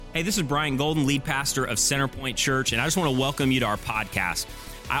Hey, this is Brian Golden, lead pastor of Centerpoint Church, and I just want to welcome you to our podcast.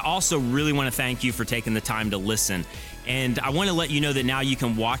 I also really want to thank you for taking the time to listen. And I want to let you know that now you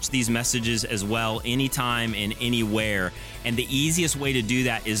can watch these messages as well anytime and anywhere. And the easiest way to do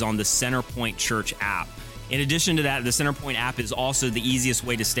that is on the Centerpoint Church app. In addition to that, the Centerpoint app is also the easiest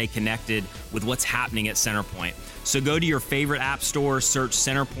way to stay connected with what's happening at Centerpoint. So go to your favorite app store, search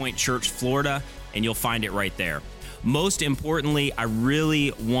Centerpoint Church Florida, and you'll find it right there. Most importantly, I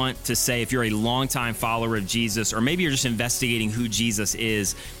really want to say, if you're a longtime follower of Jesus, or maybe you're just investigating who Jesus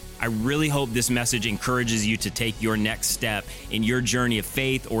is, I really hope this message encourages you to take your next step in your journey of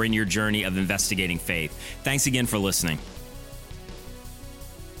faith or in your journey of investigating faith. Thanks again for listening.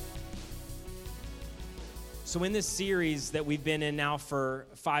 So in this series that we've been in now for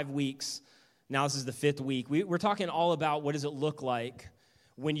 5 weeks, now this is the 5th week, we're talking all about what does it look like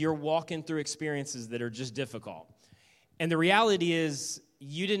when you're walking through experiences that are just difficult. And the reality is,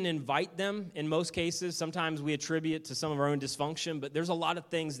 you didn't invite them in most cases. Sometimes we attribute to some of our own dysfunction, but there's a lot of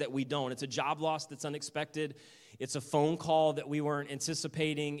things that we don't. It's a job loss that's unexpected. It's a phone call that we weren't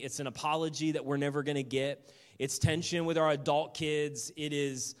anticipating. It's an apology that we're never going to get. It's tension with our adult kids. It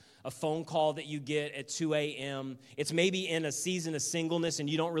is a phone call that you get at 2 a.m. It's maybe in a season of singleness and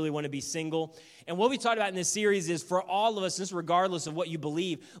you don't really want to be single. And what we talked about in this series is for all of us, this regardless of what you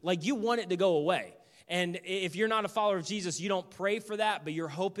believe, like you want it to go away. And if you're not a follower of Jesus, you don't pray for that, but you're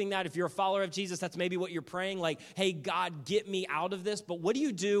hoping that. If you're a follower of Jesus, that's maybe what you're praying, like, hey, God, get me out of this. But what do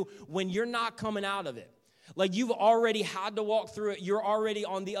you do when you're not coming out of it? Like you've already had to walk through it. You're already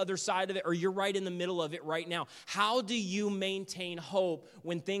on the other side of it, or you're right in the middle of it right now. How do you maintain hope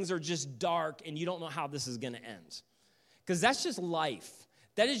when things are just dark and you don't know how this is going to end? Because that's just life.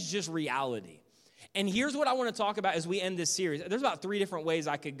 That is just reality. And here's what I want to talk about as we end this series. There's about 3 different ways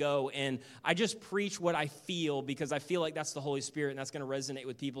I could go, and I just preach what I feel because I feel like that's the Holy Spirit, and that's going to resonate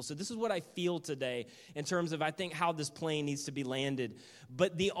with people. So this is what I feel today in terms of, I think, how this plane needs to be landed.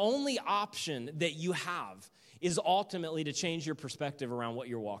 But the only option that you have is ultimately to change your perspective around what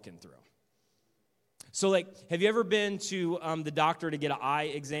you're walking through. So, like, have you ever been to the doctor to get an eye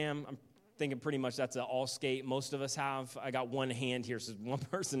exam? I'm thinking pretty much that's an all skate. Most of us have. I got one hand here, so one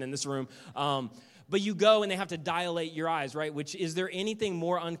person in this room. But you go and they have to dilate your eyes, right? Which, is there anything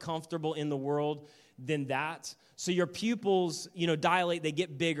more uncomfortable in the world than that? So your pupils, dilate, they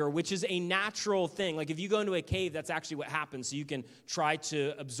get bigger, which is a natural thing. Like if you go into a cave, that's actually what happens. So you can try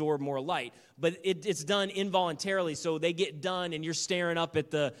to absorb more light. But it's done involuntarily. So they get done and you're staring up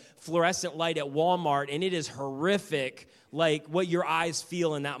at the fluorescent light at Walmart, and it is horrific, like what your eyes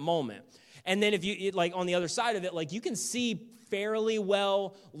feel in that moment. And then if you, like on the other side of it, like you can see fairly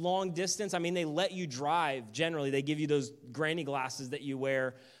well long distance. I mean, they let you drive generally. They give you those granny glasses that you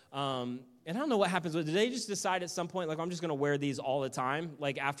wear. And I don't know what happens. Did they just decide at some point, like, I'm just going to wear these all the time,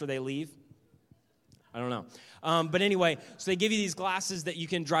 like after they leave? I don't know. But anyway, so they give you these glasses that you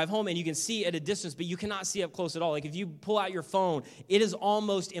can drive home and you can see at a distance, but you cannot see up close at all. Like if you pull out your phone, it is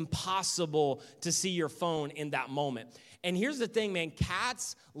almost impossible to see your phone in that moment. And here's the thing, man,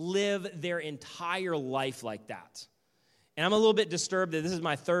 cats live their entire life like that. And I'm a little bit disturbed that this is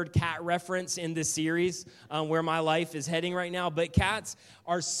my 3rd cat reference in this series, where my life is heading right now. But cats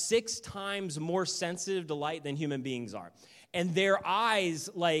are 6 times more sensitive to light than human beings are. And their eyes,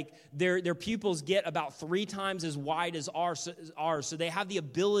 like their pupils get about 3 times as wide as ours. So they have the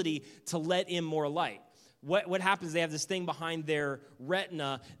ability to let in more light. What happens, they have this thing behind their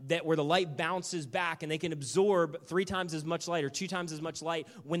retina where the light bounces back and they can absorb 3 times as much light or 2 times as much light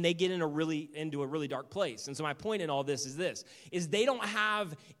when they get into a really dark place. And so my point in all this is they don't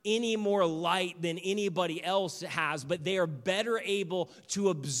have any more light than anybody else has, but they are better able to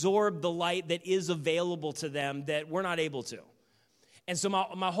absorb the light that is available to them that we're not able to. And so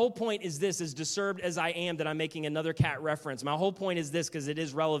my whole point is this, as disturbed as I am that I'm making another cat reference, my whole point is this, because it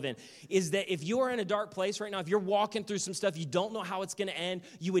is relevant, is that if you are in a dark place right now, if you're walking through some stuff, you don't know how it's going to end,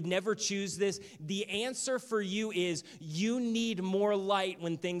 you would never choose this, the answer for you is you need more light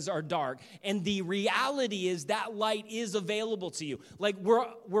when things are dark. And the reality is that light is available to you. Like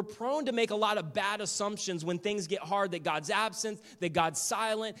we're prone to make a lot of bad assumptions when things get hard, that God's absent, that God's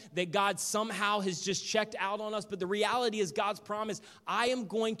silent, that God somehow has just checked out on us. But the reality is God's promise, I am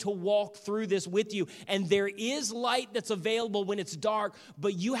going to walk through this with you. And there is light that's available when it's dark,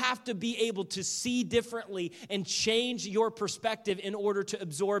 but you have to be able to see differently and change your perspective in order to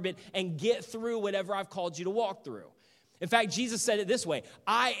absorb it and get through whatever I've called you to walk through. In fact, Jesus said it this way,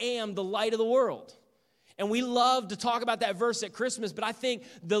 I am the light of the world. And we love to talk about that verse at Christmas, but I think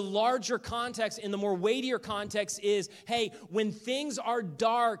the larger context and the more weightier context is, hey, when things are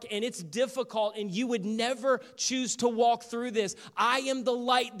dark and it's difficult and you would never choose to walk through this, I am the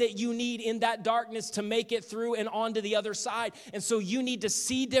light that you need in that darkness to make it through and onto the other side. And so you need to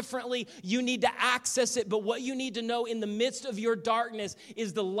see differently, you need to access it, but what you need to know in the midst of your darkness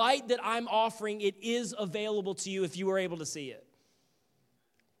is the light that I'm offering, it is available to you if you were able to see it.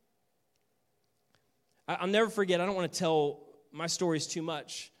 I'll never forget, I don't want to tell my stories too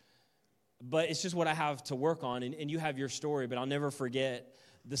much, but it's just what I have to work on, and you have your story, but I'll never forget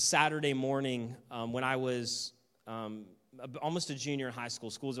the Saturday morning when I was almost a junior in high school.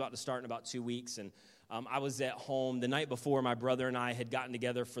 School's about to start in about 2 weeks, and I was at home. The night before, my brother and I had gotten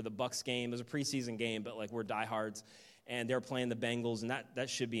together for the Bucs game. It was a preseason game, but like we're diehards, and they were playing the Bengals, and that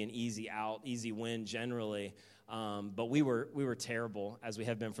should be an easy out, easy win generally. But we were terrible, as we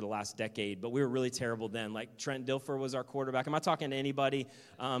have been for the last decade, but we were really terrible then. Like Trent Dilfer was our quarterback. Am I talking to anybody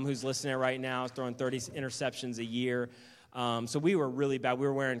who's listening right now, throwing 30 interceptions a year? So we were really bad. We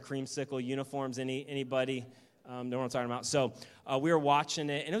were wearing creamsicle uniforms. Anybody know what I'm talking about? So we were watching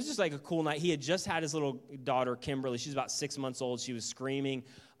it, and it was just like a cool night. He had just had his little daughter, Kimberly. She's about 6 months old. She was screaming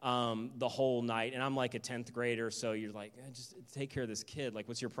the whole night, and I'm like a 10th grader, so you're like, just take care of this kid. Like,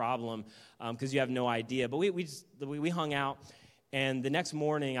 what's your problem? Because you have no idea. But we hung out, and the next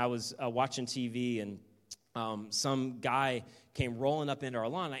morning I was watching TV, and some guy came rolling up into our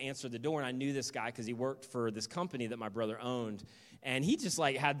lawn. I answered the door, and I knew this guy because he worked for this company that my brother owned, and he just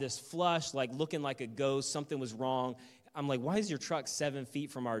like had this flush, like looking like a ghost. Something was wrong. I'm like, why is your truck 7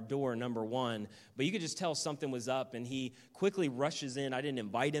 feet from our door, number one? But you could just tell something was up, and he quickly rushes in. I didn't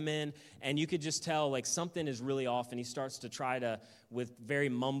invite him in, and you could just tell, like, something is really off, and he starts to try to, with very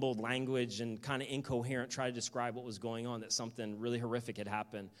mumbled language and kind of incoherent, try to describe what was going on, that something really horrific had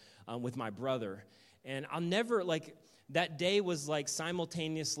happened with my brother. And I'll never, like, that day was like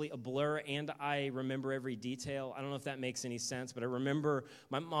simultaneously a blur, and I remember every detail. I don't know if that makes any sense, but I remember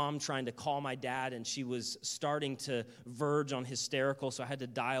my mom trying to call my dad, and she was starting to verge on hysterical, so I had to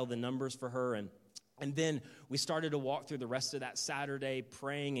dial the numbers for her. And then we started to walk through the rest of that Saturday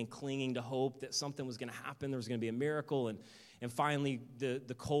praying and clinging to hope that something was going to happen. There was going to be a miracle. And finally,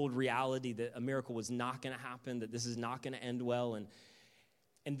 the cold reality that a miracle was not going to happen, that this is not going to end well.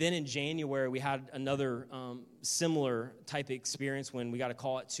 And then in January, we had another similar type of experience when we got a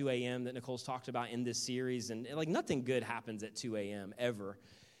call at 2 a.m. that Nicole's talked about in this series. And like nothing good happens at 2 a.m. ever.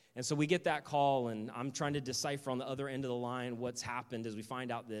 And so we get that call, and I'm trying to decipher on the other end of the line what's happened as we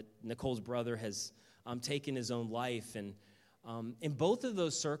find out that Nicole's brother has taken his own life. And in both of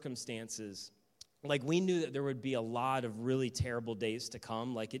those circumstances, like we knew that there would be a lot of really terrible days to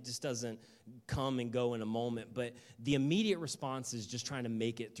come. Like it just doesn't come and go in a moment. But the immediate response is just trying to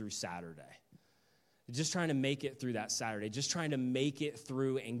make it through Saturday. Just trying to make it through that Saturday. Just trying to make it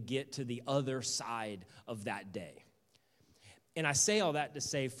through and get to the other side of that day. And I say all that to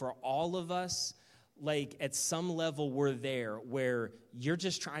say for all of us, like at some level we're there where you're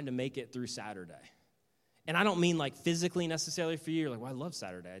just trying to make it through Saturday. And I don't mean like physically necessarily for you. You're like, well, I love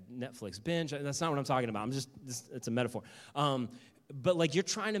Saturday. Netflix binge. That's not what I'm talking about. It's a metaphor. But like you're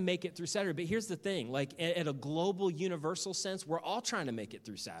trying to make it through Saturday. But here's the thing. Like at a global universal sense, we're all trying to make it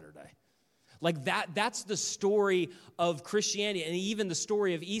through Saturday. Like that's the story of Christianity and even the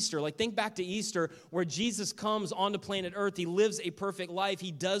story of Easter. Like think back to Easter where Jesus comes onto planet Earth. He lives a perfect life.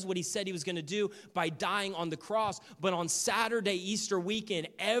 He does what he said he was going to do by dying on the cross. But on Saturday, Easter weekend,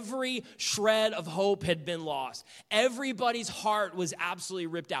 every shred of hope had been lost. Everybody's heart was absolutely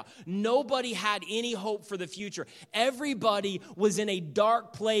ripped out. Nobody had any hope for the future. Everybody was in a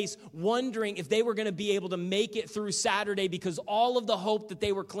dark place wondering if they were going to be able to make it through Saturday because all of the hope that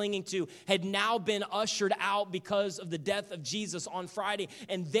they were clinging to had now been ushered out because of the death of Jesus on Friday.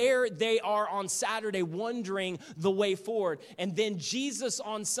 And there they are on Saturday wondering the way forward. And then Jesus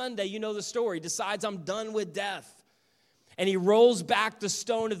on Sunday, you know the story, decides I'm done with death. And he rolls back the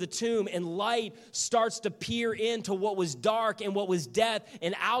stone of the tomb, and light starts to peer into what was dark and what was death.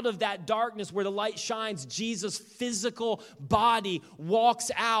 And out of that darkness where the light shines, Jesus' physical body walks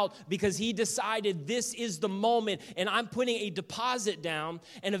out because he decided this is the moment, and I'm putting a deposit down,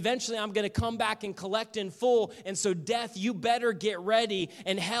 and eventually I'm going to come back and collect in full. And so death, you better get ready,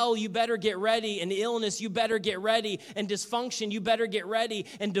 and hell, you better get ready, and illness, you better get ready, and dysfunction, you better get ready,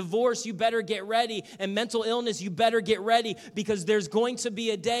 and divorce, you better get ready, and mental illness, you better get ready. ready because there's going to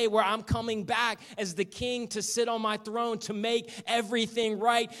be a day where I'm coming back as the king to sit on my throne to make everything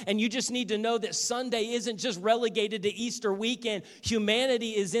right. And you just need to know that Sunday isn't just relegated to Easter weekend.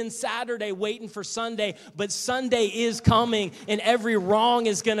 Humanity is in Saturday waiting for Sunday, but Sunday is coming and every wrong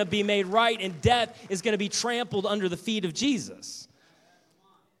is going to be made right and death is going to be trampled under the feet of Jesus.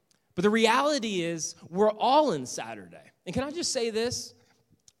 But the reality is we're all in Saturday. And can I just say this?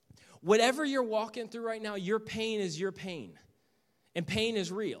 Whatever you're walking through right now, your pain is your pain. And pain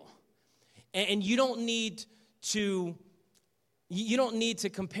is real. And you don't need to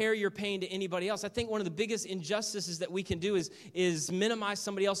compare your pain to anybody else. I think one of the biggest injustices that we can do is minimize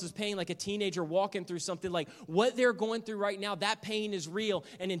somebody else's pain, like a teenager walking through something. Like what they're going through right now, that pain is real.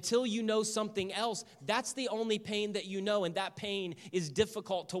 And until you know something else, that's the only pain that you know, and that pain is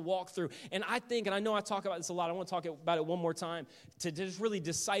difficult to walk through. And I think, and I know I talk about this a lot, I want to talk about it one more time, to just really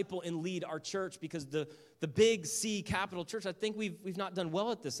disciple and lead our church, because the big C capital church, I think we've not done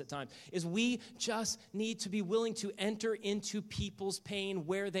well at this at times, is we just need to be willing to enter into people's pain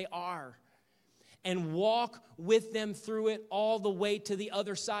where they are and walk with them through it all the way to the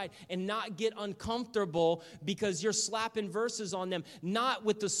other side and not get uncomfortable because you're slapping verses on them, not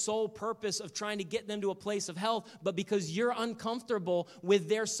with the sole purpose of trying to get them to a place of health, but because you're uncomfortable with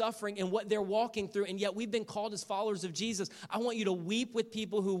their suffering and what they're walking through. And yet we've been called as followers of Jesus. I want you to weep with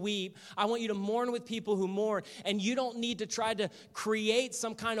people who weep. I want you to mourn with people who mourn. And you don't need to try to create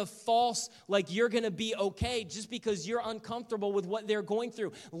some kind of false, like you're going to be okay just because you're uncomfortable with what they're going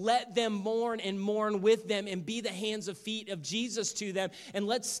through. Let them mourn and mourn with them and be the hands and feet of Jesus to them. And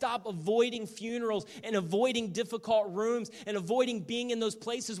let's stop avoiding funerals and avoiding difficult rooms and avoiding being in those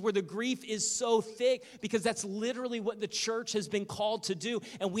places where the grief is so thick, because that's literally what the church has been called to do.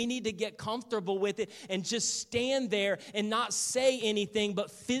 And we need to get comfortable with it and just stand there and not say anything,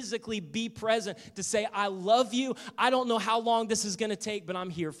 but physically be present to say, I love you. I don't know how long this is going to take, but I'm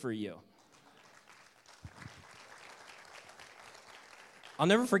here for you. I'll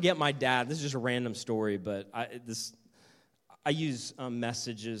never forget my dad. This is just a random story, but I use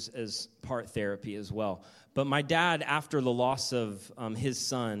messages as part therapy as well. But my dad, after the loss of his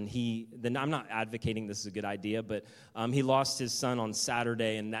son, I'm not advocating this is a good idea, but he lost his son on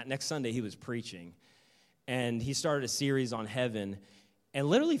Saturday, and that next Sunday he was preaching. And he started a series on heaven. And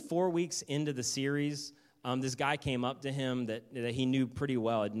literally 4 weeks into the series, this guy came up to him that he knew pretty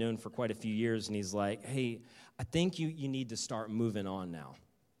well, had known for quite a few years, and he's like, hey, I think you need to start moving on now.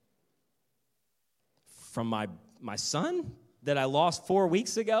 From my son that I lost 4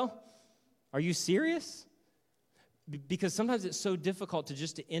 weeks ago? Are you serious? Because sometimes it's so difficult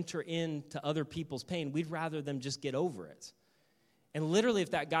to enter into other people's pain. We'd rather them just get over it. And literally, if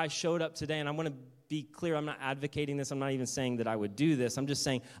that guy showed up today, and I want to be clear, I'm not advocating this. I'm not even saying that I would do this. I'm just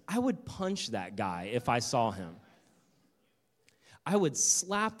saying I would punch that guy if I saw him. I would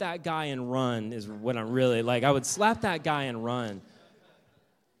slap that guy and run is what I'm really like. I would slap that guy and run.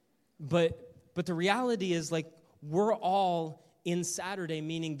 But the reality is, like, we're all in Saturday,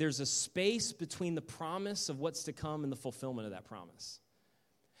 meaning there's a space between the promise of what's to come and the fulfillment of that promise.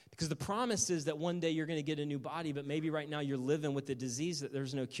 Because the promise is that one day you're going to get a new body, but maybe right now you're living with a disease that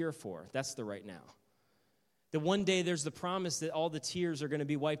there's no cure for. That's the right now. That one day there's the promise that all the tears are going to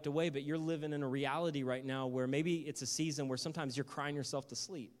be wiped away, but you're living in a reality right now where maybe it's a season where sometimes you're crying yourself to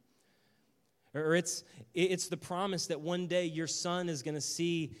sleep. Or it's the promise that one day your son is going to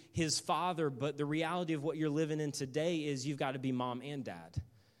see his father, but the reality of what you're living in today is you've got to be mom and dad.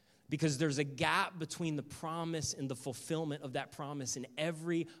 Because there's a gap between the promise and the fulfillment of that promise, and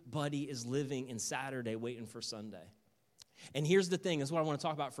everybody is living in Saturday waiting for Sunday. And here's the thing, this is what I want to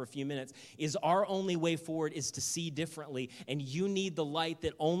talk about for a few minutes, is our only way forward is to see differently, and you need the light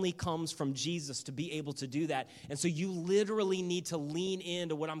that only comes from Jesus to be able to do that. And so you literally need to lean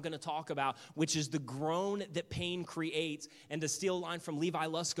into what I'm going to talk about, which is the groan that pain creates. And to steal a line from Levi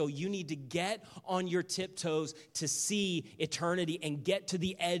Lusko, you need to get on your tiptoes to see eternity and get to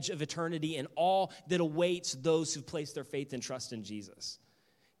the edge of eternity and all that awaits those who place their faith and trust in Jesus.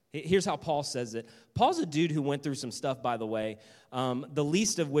 Here's how Paul says it. Paul's a dude who went through some stuff, by the way, the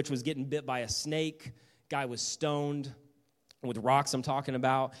least of which was getting bit by a snake. Guy was stoned with rocks, I'm talking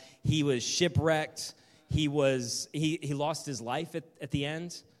about. He was shipwrecked. He lost his life at the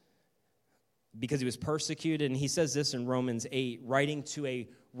end because he was persecuted. And he says this in Romans 8, writing to a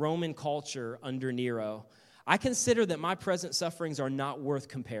Roman culture under Nero. I consider that my present sufferings are not worth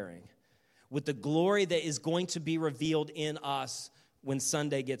comparing with the glory that is going to be revealed in us when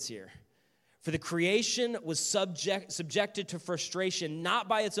Sunday gets here. For the creation was subjected to frustration, not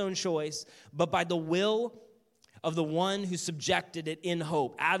by its own choice, but by the will of the one who subjected it in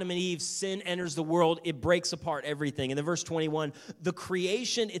hope. Adam and Eve, sin enters the world, it breaks apart everything. And then verse 21, the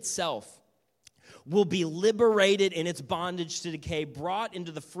creation itself will be liberated in its bondage to decay, brought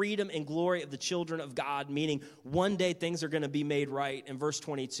into the freedom and glory of the children of God, meaning one day things are going to be made right. In verse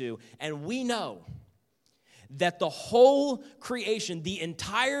 22, and we know that the whole creation, the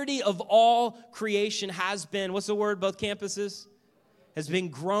entirety of all creation has been, what's the word, both campuses? Has been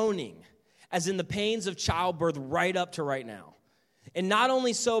groaning, as in the pains of childbirth right up to right now. And not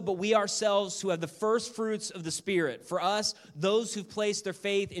only so, but we ourselves who have the first fruits of the Spirit, for us, those who've placed their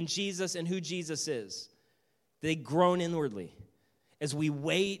faith in Jesus and who Jesus is, they groan inwardly as we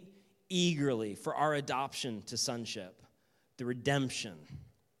wait eagerly for our adoption to sonship, the redemption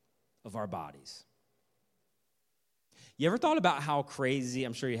of our bodies. You ever thought about how crazy,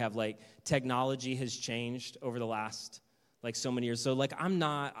 I'm sure you have, like, technology has changed over the last, like, so many years? So, like, I'm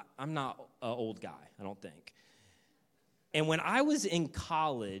not an old guy, I don't think. And when I was in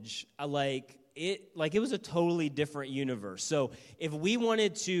college, it was a totally different universe. So if we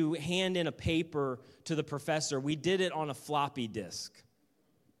wanted to hand in a paper to the professor, we did it on a floppy disk.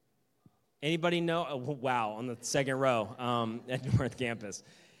 Anybody know? Oh, wow, on the second row at North Campus.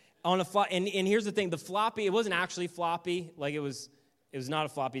 And here's the thing, the floppy, it wasn't actually floppy. Like, it was not a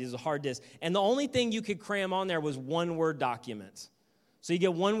floppy, it was a hard disk. And the only thing you could cram on there was one Word document. So you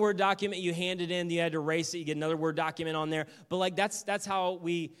get one Word document, you hand it in, you had to erase it, you get another Word document on there. But, like, that's how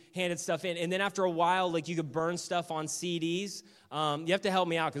we handed stuff in. And then after a while, like, you could burn stuff on CDs. You have to help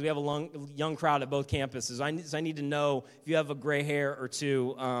me out because we have a young crowd at both campuses. So I need to know if you have a gray hair or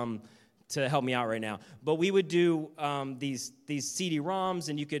two to help me out right now. But we would do these CD-ROMs,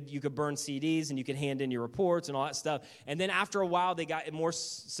 and you could burn CDs, and you could hand in your reports and all that stuff. And then after a while, they got more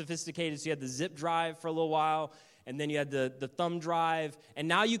sophisticated. So you had the zip drive for a little while, and then you had the thumb drive, and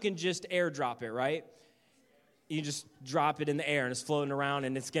now you can just airdrop it, right? You just drop it in the air, and it's floating around,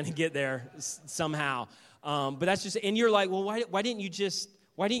 and it's going to get there somehow. But that's just, and you're like, well, why didn't you just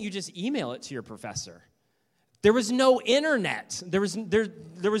email it to your professor? There was no internet. There was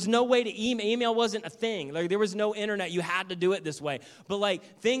no way to email. Email wasn't a thing. Like, there was no internet. You had to do it this way. But,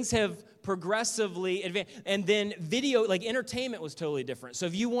 like, things have progressively advanced. And then video, like, entertainment was totally different. So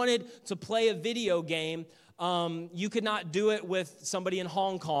if you wanted to play a video game, you could not do it with somebody in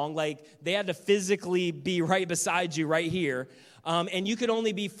Hong Kong. Like, they had to physically be right beside you right here. And you could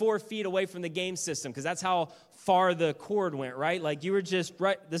only be 4 feet away from the game system because that's how far the cord went, right? Like, you were just,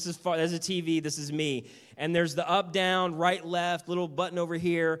 right, this is far, there's a TV, this is me. And there's the up, down, right, left, little button over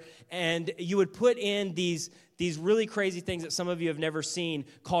here. And you would put in these really crazy things that some of you have never seen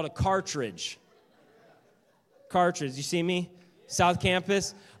called a cartridge. Cartridge, you see me? South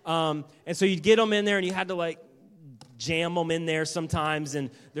Campus. And so you'd get them in there, and you had to, like, jam them in there sometimes,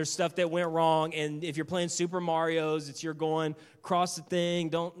 and there's stuff that went wrong. And if you're playing Super Mario's, it's you're going cross the thing,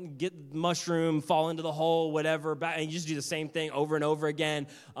 don't get mushroom, fall into the hole, whatever, and you just do the same thing over and over again.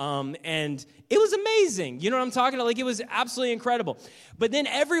 And it was amazing. You know what I'm talking about? Like, it was absolutely incredible. But then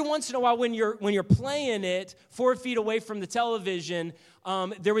every once in a while, when you're playing it 4 feet away from the television,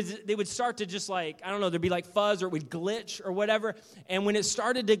 they would start to just, like, I don't know, there'd be like fuzz, or it would glitch or whatever. And when it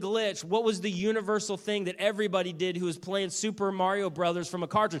started to glitch, what was the universal thing that everybody did who was playing Super Mario Brothers from a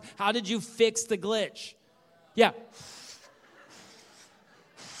cartridge? How did you fix the glitch? Yeah.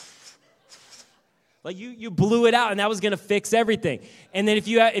 Like, you blew it out, and that was going to fix everything. And then if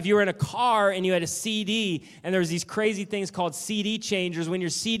you were in a car and you had a CD, and there was these crazy things called CD changers, when your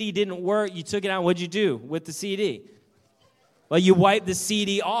CD didn't work, you took it out, and what'd you do with the CD? Well, you wipe the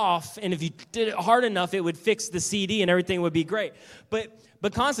CD off, and if you did it hard enough, it would fix the CD, and everything would be great. But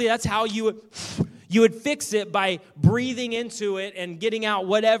constantly, that's how you would fix it, by breathing into it and getting out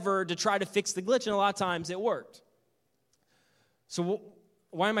whatever to try to fix the glitch, and a lot of times it worked. So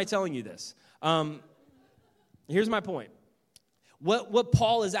why am I telling you this? Here's my point. What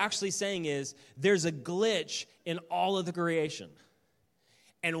Paul is actually saying is there's a glitch in all of the creation.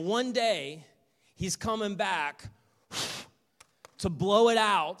 And one day, he's coming back to blow it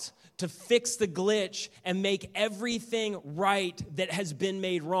out, to fix the glitch and make everything right that has been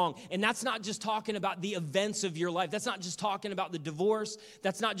made wrong. And that's not just talking about the events of your life. That's not just talking about the divorce.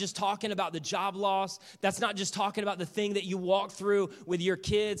 That's not just talking about the job loss. That's not just talking about the thing that you walk through with your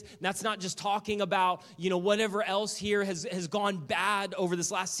kids. That's not just talking about, whatever else here has gone bad over this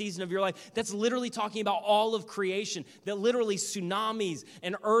last season of your life. That's literally talking about all of creation, that literally tsunamis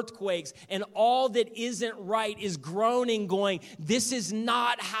and earthquakes and all that isn't right is groaning, going, this is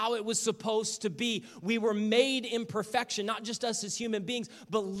not how it was was supposed to be. We were made in perfection, not just us as human beings,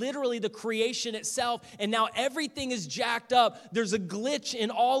 but literally the creation itself. And now everything is jacked up. There's a glitch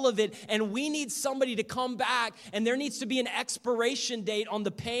in all of it, and we need somebody to come back, and there needs to be an expiration date on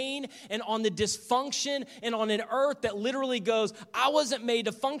the pain and on the dysfunction and on an earth that literally goes, I wasn't made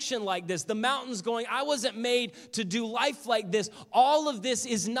to function like this. The mountain's going, I wasn't made to do life like this. All of this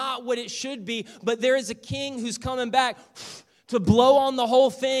is not what it should be, but there is a king who's coming back to blow on the whole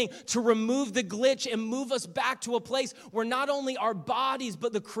thing, to remove the glitch and move us back to a place where not only our bodies,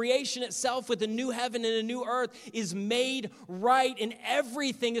 but the creation itself with a new heaven and a new earth is made right, and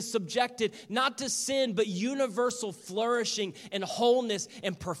everything is subjected not to sin, but universal flourishing and wholeness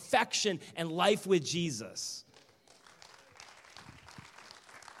and perfection and life with Jesus.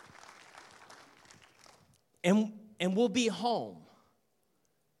 And we'll be home.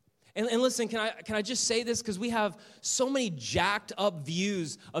 And listen, can I just say this? Because we have so many jacked up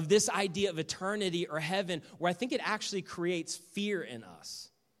views of this idea of eternity or heaven where I think it actually creates fear in us.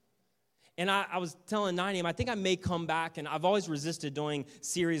 And I was telling Naeem, I think I may come back, and I've always resisted doing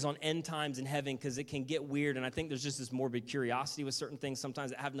series on end times and heaven because it can get weird, and I think there's just this morbid curiosity with certain things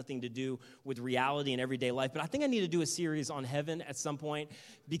sometimes that have nothing to do with reality and everyday life. But I think I need to do a series on heaven at some point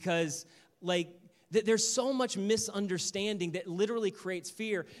because, there's so much misunderstanding that literally creates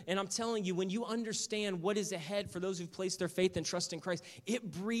fear. And I'm telling you, when you understand what is ahead for those who've placed their faith and trust in Christ, it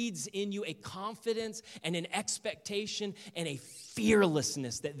breeds in you a confidence and an expectation and a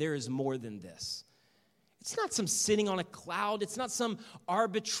fearlessness that there is more than this. It's not some sitting on a cloud. It's not some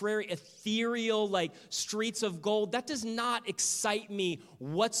arbitrary, ethereal, streets of gold. That does not excite me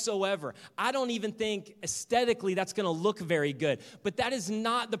whatsoever. I don't even think aesthetically that's going to look very good. But that is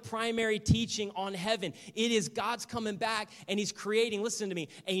not the primary teaching on heaven. It is God's coming back, and he's creating, listen to me,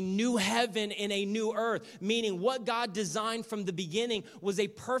 a new heaven and a new earth. Meaning what God designed from the beginning was a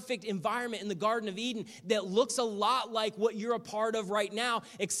perfect environment in the Garden of Eden that looks a lot like what you're a part of right now,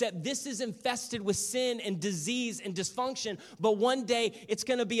 except this is infested with sin and disease and dysfunction. But one day it's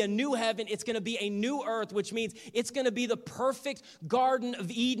going to be a new heaven, it's going to be a new earth, which means it's going to be the perfect Garden of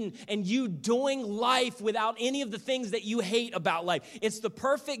Eden, and you doing life without any of the things that you hate about life. It's the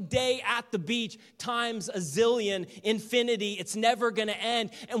perfect day at the beach times a zillion, infinity. It's never going to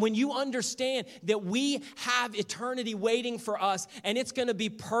end. And when you understand that we have eternity waiting for us and it's going to be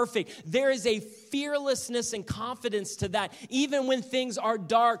perfect, there is a fearlessness and confidence to that, even when things are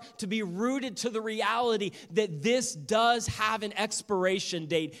dark, to be rooted to the reality that this does have an expiration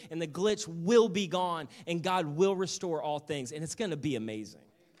date, and the glitch will be gone, and God will restore all things, and it's going to be amazing.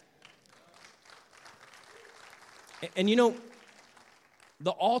 And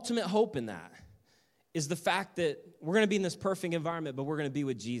the ultimate hope in that is the fact that we're going to be in this perfect environment, but we're going to be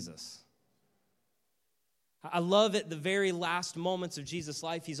with Jesus. I love at the very last moments of Jesus'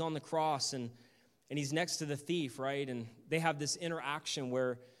 life, he's on the cross, and he's next to the thief, right? And they have this interaction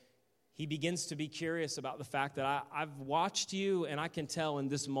where he begins to be curious about the fact that I've watched you, and I can tell in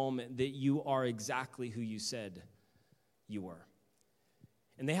this moment that you are exactly who you said you were.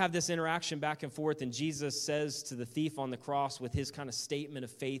 And they have this interaction back and forth, and Jesus says to the thief on the cross with his kind of statement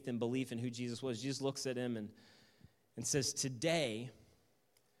of faith and belief in who Jesus was, Jesus looks at him and says, today,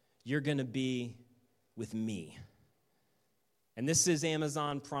 you're going to be with me. And this is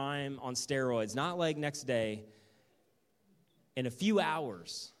Amazon Prime on steroids, not like next day. In a few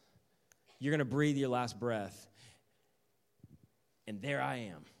hours, you're going to breathe your last breath. And there I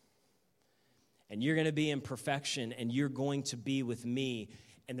am. And you're going to be in perfection, and you're going to be with me.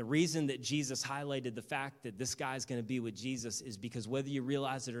 And the reason that Jesus highlighted the fact that this guy's going to be with Jesus is because whether you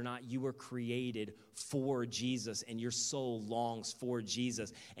realize it or not, you were created for Jesus, and your soul longs for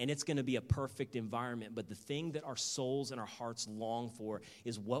Jesus. And it's going to be a perfect environment. But the thing that our souls and our hearts long for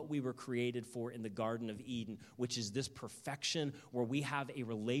is what we were created for in the Garden of Eden, which is this perfection where we have a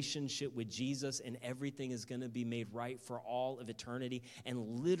relationship with Jesus, and everything is going to be made right for all of eternity. And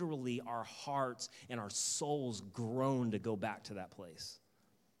literally our hearts and our souls groan to go back to that place.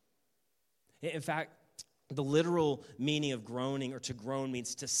 In fact, the literal meaning of groaning or to groan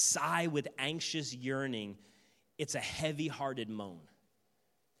means to sigh with anxious yearning. It's a heavy-hearted moan.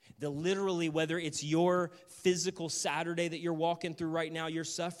 Literally, whether it's your physical Saturday that you're walking through right now, you're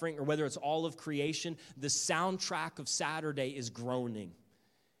suffering, or whether it's all of creation, the soundtrack of Saturday is groaning.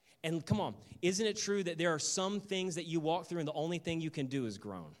 And come on, isn't it true that there are some things that you walk through and the only thing you can do is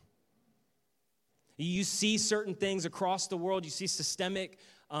groan? You see certain things across the world. You see systemic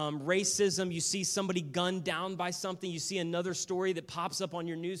racism. You see somebody gunned down by something. You see another story that pops up on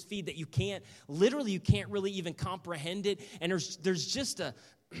your news feed that you can't really even comprehend it. And there's just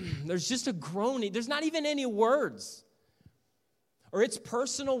a groaning. There's not even any words. Or it's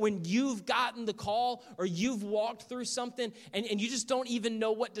personal when you've gotten the call or you've walked through something and you just don't even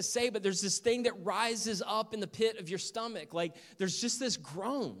know what to say, but there's this thing that rises up in the pit of your stomach. Like there's just this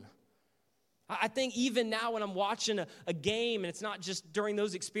groan. I think even now when I'm watching a game, and it's not just during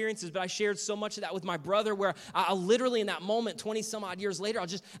those experiences, but I shared so much of that with my brother where I'll literally in that moment, 20 some odd years later,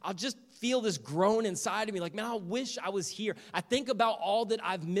 I'll just feel this groan inside of me like, man, I wish I was here. I think about all that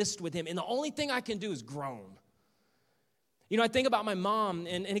I've missed with him, and the only thing I can do is groan. You know, I think about my mom,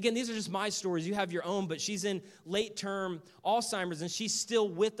 and again, these are just my stories. You have your own, but she's in late-term Alzheimer's, and she's still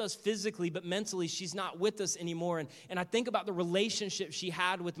with us physically, but mentally she's not with us anymore. And I think about the relationship she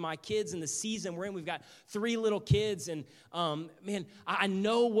had with my kids in the season we're in. We've got 3 little kids, and man, I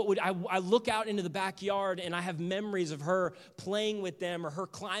know I look out into the backyard, and I have memories of her playing with them or her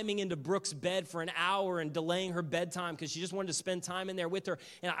climbing into Brooke's bed for an hour and delaying her bedtime because she just wanted to spend time in there with her.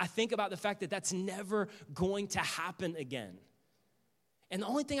 And I think about the fact that that's never going to happen again. And the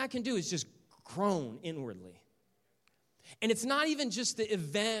only thing I can do is just groan inwardly. And it's not even just the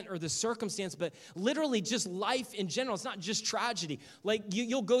event or the circumstance, but literally just life in general. It's not just tragedy. Like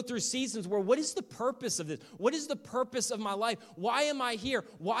you'll go through seasons where what is the purpose of this? What is the purpose of my life? Why am I here?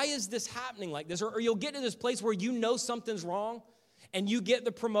 Why is this happening like this? Or you'll get to this place where you know something's wrong. And you get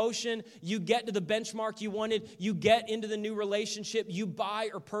the promotion, you get to the benchmark you wanted, you get into the new relationship, you buy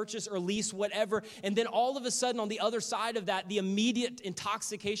or purchase or lease whatever, and then all of a sudden on the other side of that, the immediate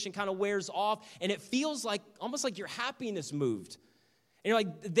intoxication kind of wears off, and it feels like, almost like your happiness moved. And you're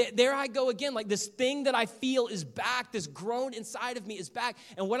like, there I go again, like this thing that I feel is back, this groan inside of me is back.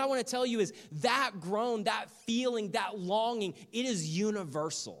 And what I want to tell you is that groan, that feeling, that longing, it is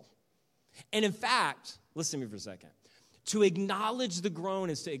universal. And in fact, listen to me for a second. To acknowledge the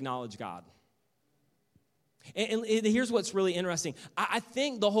groan is to acknowledge God. And here's what's really interesting. I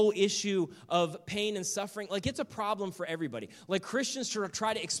think the whole issue of pain and suffering, like it's a problem for everybody. Like Christians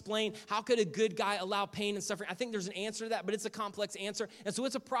try to explain how could a good guy allow pain and suffering. I think there's an answer to that, but it's a complex answer. And so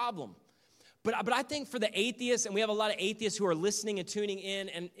it's a problem. But I think for the atheists, and we have a lot of atheists who are listening and tuning in,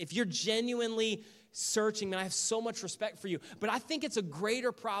 and if you're genuinely searching, man, I have so much respect for you. But I think it's a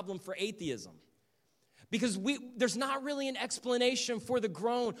greater problem for atheism. Because there's not really an explanation for the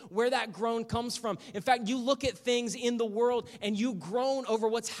groan, where that groan comes from. In fact, you look at things in the world and you groan over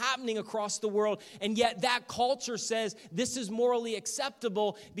what's happening across the world, and yet that culture says this is morally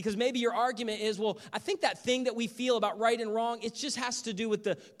acceptable because maybe your argument is, well, I think that thing that we feel about right and wrong, it just has to do with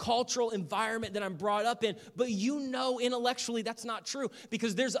the cultural environment that I'm brought up in. But you know intellectually that's not true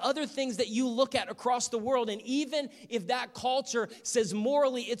because there's other things that you look at across the world, and even if that culture says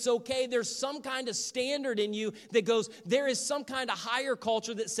morally it's okay, there's some kind of standard in you that goes, there is some kind of higher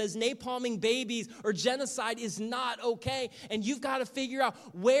culture that says napalming babies or genocide is not okay. And you've got to figure out,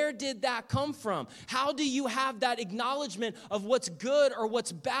 where did that come from? How do you have that acknowledgement of what's good or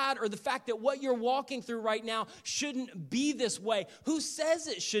what's bad, or the fact that what you're walking through right now shouldn't be this way? Who says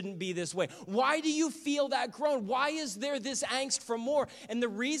it shouldn't be this way? Why do you feel that groan? Why is there this angst for more? And the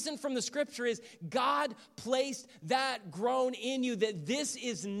reason from the scripture is God placed that groan in you, that this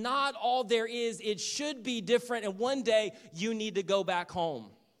is not all there is. It should be different, and one day you need to go back home.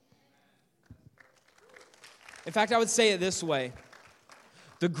 In fact, I would say it this way.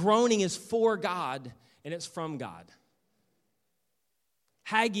 The groaning is for God, and it's from God.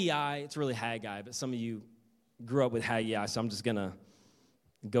 Haggai, it's really Haggai, but some of you grew up with Haggai, so I'm just going to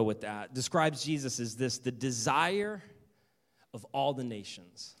go with that. Describes Jesus as this, the desire of all the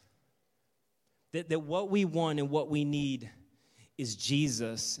nations. That what we want and what we need is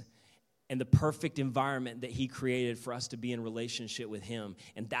Jesus and the perfect environment that he created for us to be in relationship with him.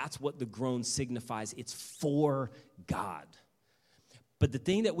 And that's what the groan signifies. It's for God. But the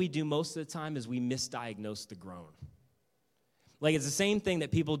thing that we do most of the time is we misdiagnose the groan. Like it's the same thing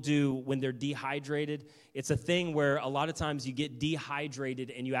that people do when they're dehydrated. It's a thing where a lot of times you get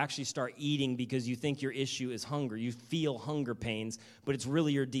dehydrated and you actually start eating because you think your issue is hunger. You feel hunger pains, but it's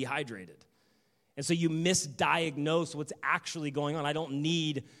really you're dehydrated. And so you misdiagnose what's actually going on. I don't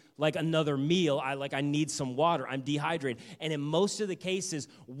need like another meal. I need some water. I'm dehydrated. And in most of the cases,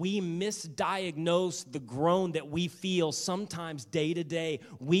 we misdiagnose the groan that we feel sometimes day to day,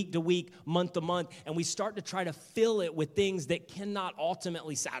 week to week, month to month, and we start to try to fill it with things that cannot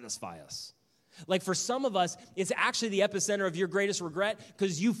ultimately satisfy us. Like for some of us, it's actually the epicenter of your greatest regret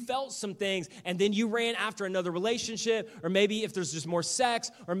because you felt some things and then you ran after another relationship, or maybe if there's just more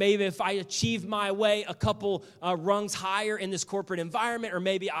sex, or maybe if I achieved my way a couple rungs higher in this corporate environment, or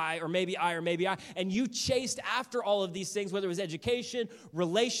maybe I, and you chased after all of these things, whether it was education,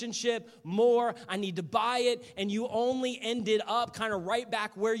 relationship, more, I need to buy it, and you only ended up kind of right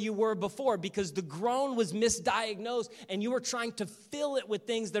back where you were before because the groan was misdiagnosed and you were trying to fill it with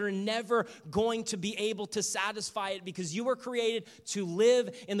things that are never going to be able to satisfy it because you were created to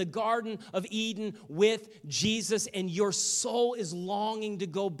live in the Garden of Eden with Jesus, and your soul is longing to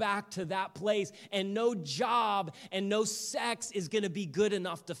go back to that place, and no job and no sex is going to be good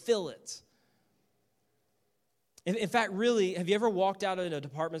enough to fill it. In fact, really, have you ever walked out of a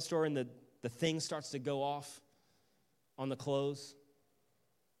department store and the thing starts to go off on the clothes?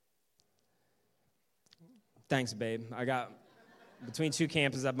 Thanks, babe. I got between two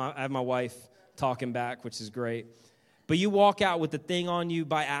campuses, I have my wife talking back, which is great. But you walk out with the thing on you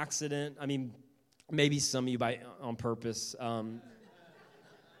by accident. I mean, maybe some of you on purpose,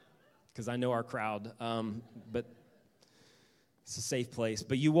 because I know our crowd, but it's a safe place.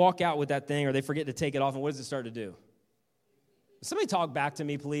 But you walk out with that thing, or they forget to take it off, and what does it start to do? Somebody talk back to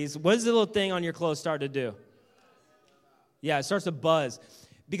me, please. What does the little thing on your clothes start to do? Yeah, it starts to buzz.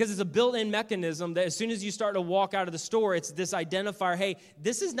 Because it's a built-in mechanism that as soon as you start to walk out of the store, it's this identifier, hey,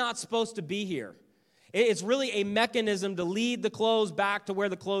 this is not supposed to be here. It's really a mechanism to lead the clothes back to where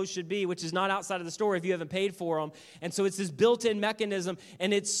the clothes should be, which is not outside of the store if you haven't paid for them. And so it's this built-in mechanism,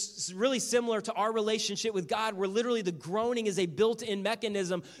 and it's really similar to our relationship with God, where literally the groaning is a built-in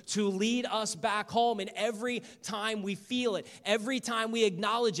mechanism to lead us back home. And every time we feel it, every time we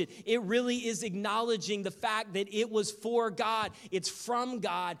acknowledge it, it really is acknowledging the fact that it was for God. It's from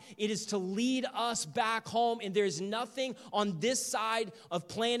God. It is to lead us back home, and there's nothing on this side of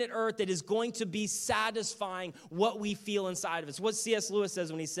planet Earth that is going to be satisfying what we feel inside of us. What C.S. Lewis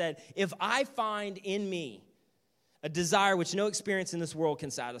says when he said, if I find in me a desire which no experience in this world can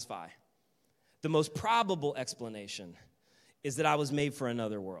satisfy, the most probable explanation is that I was made for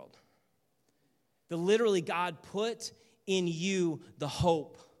another world. That literally God put in you the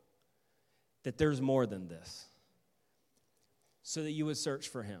hope that there's more than this, so that you would search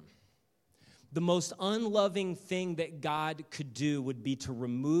for him. The most unloving thing that God could do would be to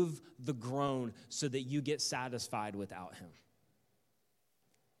remove the groan so that you get satisfied without him.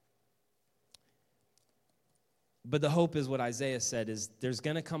 But the hope is what Isaiah said, is there's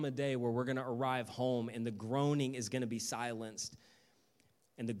going to come a day where we're going to arrive home and the groaning is going to be silenced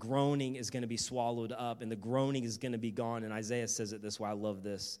and the groaning is going to be swallowed up and the groaning is going to be gone. And Isaiah says it this way, I love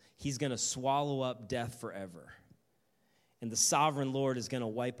this. He's going to swallow up death forever. And the sovereign Lord is going to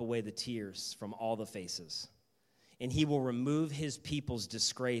wipe away the tears from all the faces. And he will remove his people's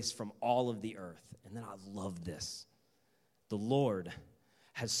disgrace from all of the earth. And then I love this. The Lord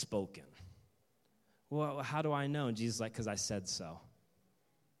has spoken. Well, how do I know? And Jesus is like, because I said so.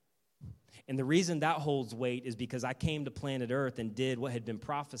 And the reason that holds weight is because I came to planet Earth and did what had been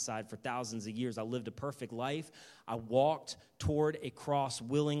prophesied for thousands of years. I lived a perfect life. I walked toward a cross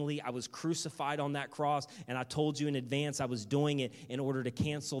willingly. I was crucified on that cross, and I told you in advance I was doing it in order to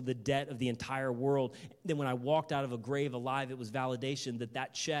cancel the debt of the entire world. Then when I walked out of a grave alive, it was validation that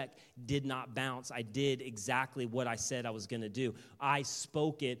that check did not bounce. I did exactly what I said I was going to do. I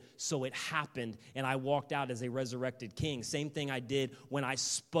spoke it, so it happened, and I walked out as a resurrected king. Same thing I did when I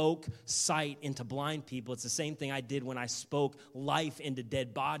spoke sight into blind people. It's the same thing I did when I spoke life into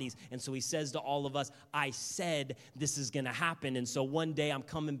dead bodies. And so he says to all of us, I said this is going to happen. And so one day I'm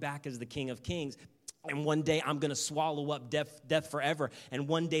coming back as the King of Kings. And one day I'm going to swallow up death forever. And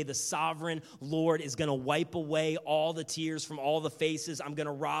one day the sovereign Lord is going to wipe away all the tears from all the faces. I'm going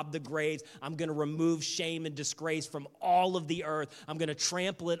to rob the graves. I'm going to remove shame and disgrace from all of the earth. I'm going to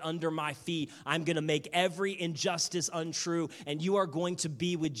trample it under my feet. I'm going to make every injustice untrue. And you are going to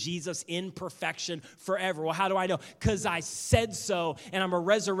be with Jesus in perfection forever. Well, how do I know? Because I said so, and I'm a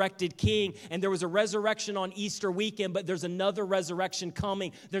resurrected king. And there was a resurrection on Easter weekend, but there's another resurrection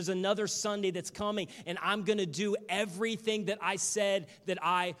coming. There's another Sunday that's coming. And I'm going to do everything that I said that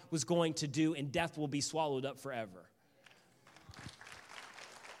I was going to do, and death will be swallowed up forever.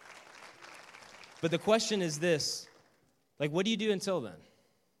 But the question is this, like, what do you do until then?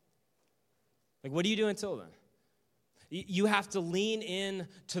 Like, what do you do until then? You have to lean in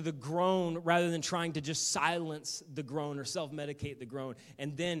to the groan rather than trying to just silence the groan or self-medicate the groan.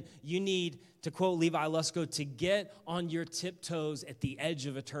 And then you need, to quote Levi Lusko, to get on your tiptoes at the edge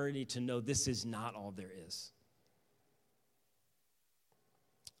of eternity to know this is not all there is.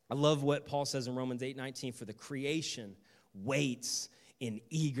 I love what Paul says in Romans 8:19, for the creation waits in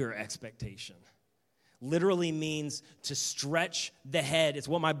eager expectation. Literally means to stretch the head. It's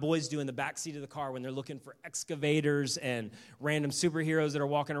what my boys do in the backseat of the car when they're looking for excavators and random superheroes that are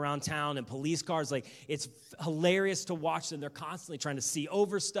walking around town and police cars. Like, it's hilarious to watch them. They're constantly trying to see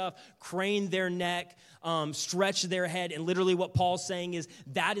over stuff, crane their neck, stretch their head. And literally what Paul's saying is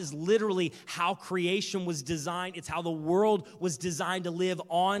that is literally how creation was designed. It's how the world was designed to live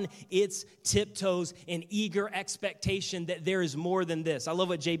on its tiptoes in eager expectation that there is more than this. I love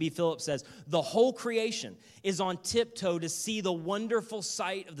what J.B. Phillips says. The whole creation is on tiptoe to see the wonderful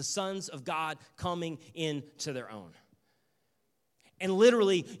sight of the sons of God coming into their own. And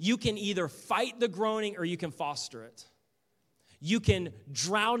literally, you can either fight the groaning or you can foster it. You can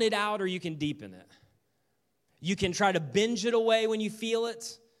drown it out or you can deepen it. You can try to binge it away when you feel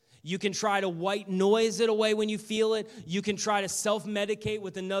it. You can try to white noise it away when you feel it. You can try to self-medicate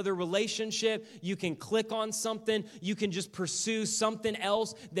with another relationship. You can click on something. You can just pursue something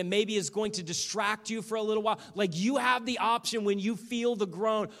else that maybe is going to distract you for a little while. Like, you have the option when you feel the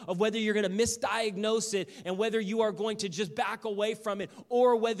groan of whether you're going to misdiagnose it and whether you are going to just back away from it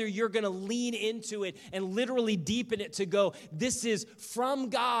or whether you're going to lean into it and literally deepen it to go, this is from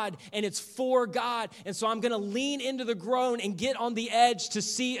God and it's for God. And so I'm going to lean into the groan and get on the edge to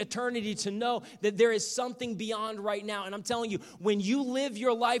see eternity, to know that there is something beyond right now. And I'm telling you, when you live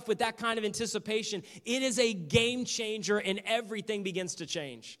your life with that kind of anticipation, it is a game changer and everything begins to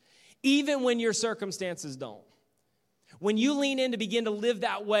change, even when your circumstances don't. When you lean in to begin to live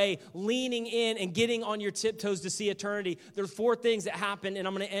that way, leaning in and getting on your tiptoes to see eternity, there's 4 things that happen, and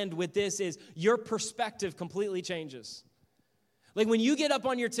I'm going to end with this, is your perspective completely changes. Like, when you get up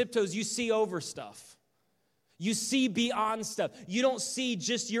on your tiptoes, you see over stuff. You see beyond stuff. You don't see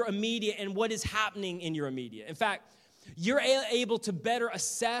just your immediate and what is happening in your immediate. In fact, you're able to better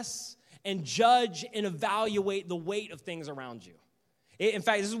assess and judge and evaluate the weight of things around you. In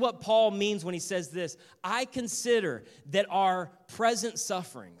fact, this is what Paul means when he says this. I consider that our present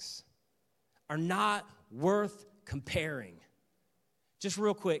sufferings are not worth comparing. Just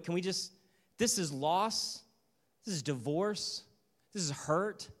real quick, this is loss, this is divorce, this is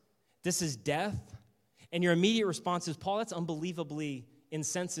hurt, this is death. And your immediate response is, Paul, that's unbelievably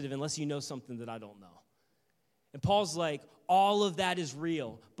insensitive unless you know something that I don't know. And Paul's like, all of that is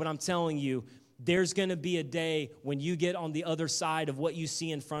real, but I'm telling you, there's going to be a day when you get on the other side of what you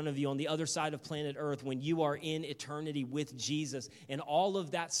see in front of you, on the other side of planet Earth, when you are in eternity with Jesus, and all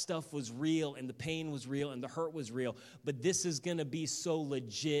of that stuff was real, and the pain was real, and the hurt was real, but this is going to be so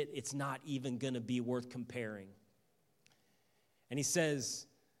legit, it's not even going to be worth comparing. And he says,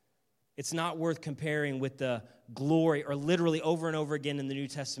 it's not worth comparing with the glory, or literally over and over again in the New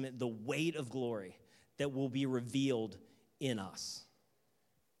Testament, the weight of glory that will be revealed in us.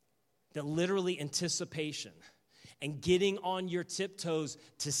 The literally anticipation and getting on your tiptoes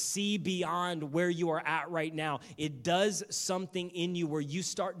to see beyond where you are at right now, it does something in you where you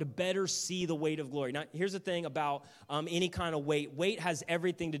start to better see the weight of glory. Now, here's the thing about any kind of weight. Weight has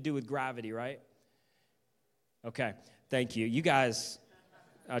everything to do with gravity, right? Okay, thank you. You guys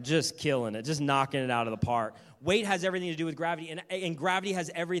just killing it, just knocking it out of the park. Weight has everything to do with gravity, and gravity has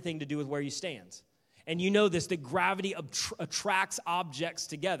everything to do with where you stand. And you know this, that gravity attracts objects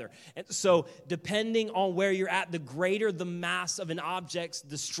together. And so depending on where you're at, the greater the mass of an object,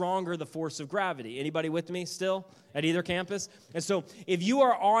 the stronger the force of gravity. Anybody with me still at either campus? And so if you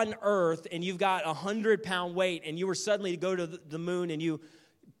are on Earth and you've got 100-pound weight and you were suddenly to go to the moon and you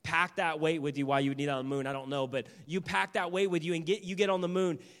pack that weight with you, why you would need it on the moon, I don't know, but you pack that weight with you and you get on the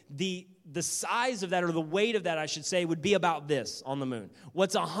moon, the size of that, or the weight of that, I should say, would be about this on the moon.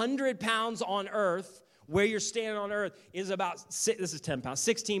 What's 100 pounds on Earth, where you're standing on Earth, is about, this is 10 pounds,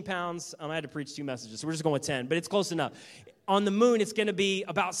 16 pounds. I had to preach 2 messages, so we're just going with 10, but it's close enough. On the moon, it's going to be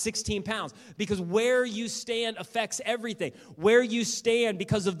about 16 pounds because where you stand affects everything. Where you stand,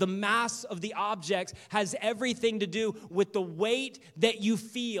 because of the mass of the objects, has everything to do with the weight that you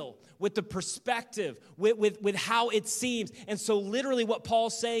feel, with the perspective, with how it seems. And so literally what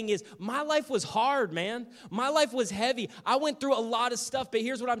Paul's saying is, my life was hard, man. My life was heavy. I went through a lot of stuff, but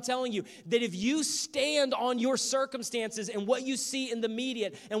here's what I'm telling you, that if you stand on your circumstances and what you see in the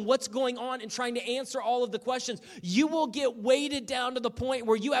immediate and what's going on and trying to answer all of the questions, you will get weighted down to the point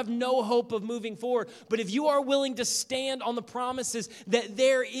where you have no hope of moving forward. But if you are willing to stand on the promises that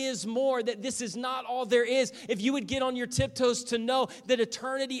there is more, that this is not all there is, if you would get on your tiptoes to know that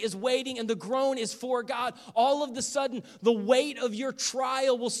eternity is waiting and the groan is for God, all of a sudden the weight of your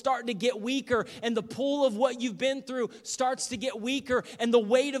trial will start to get weaker, and the pull of what you've been through starts to get weaker, and the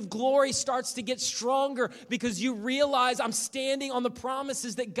weight of glory starts to get stronger, because you realize, I'm standing on the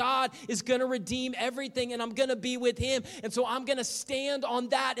promises that God is going to redeem everything and I'm going to be with Him. And And so I'm going to stand on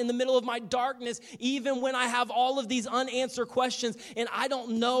that in the middle of my darkness, even when I have all of these unanswered questions and I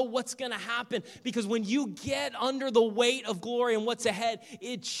don't know what's going to happen. Because when you get under the weight of glory and what's ahead,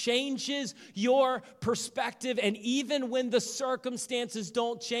 it changes your perspective. And even when the circumstances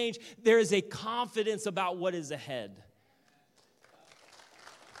don't change, there is a confidence about what is ahead.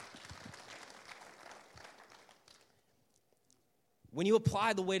 When you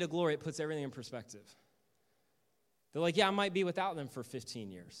apply the weight of glory, it puts everything in perspective. They're like, yeah, I might be without them for 15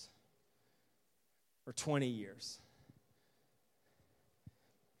 years or 20 years.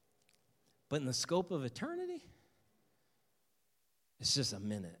 But in the scope of eternity, it's just a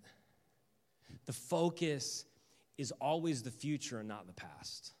minute. The focus is always the future and not the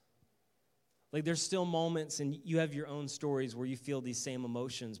past. Like there's still moments, and you have your own stories where you feel these same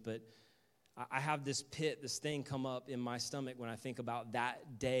emotions, but I have this pit, this thing come up in my stomach when I think about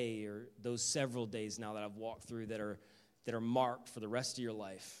that day or those several days now that I've walked through that are marked for the rest of your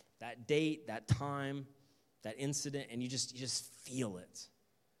life. That date, that time, that incident, and you just feel it.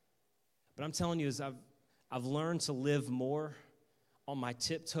 But I'm telling you, as I've learned to live more on my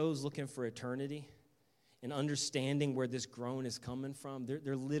tiptoes looking for eternity and understanding where this groan is coming from,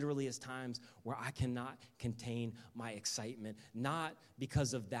 there literally is times where I cannot contain my excitement, not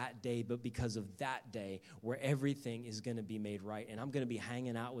because of that day, but because of that day where everything is going to be made right, and I'm going to be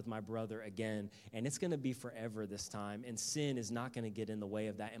hanging out with my brother again, and it's going to be forever this time, and sin is not going to get in the way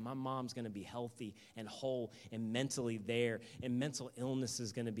of that, and my mom's going to be healthy and whole and mentally there, and mental illness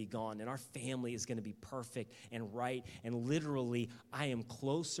is going to be gone, and our family is going to be perfect and right, and literally I am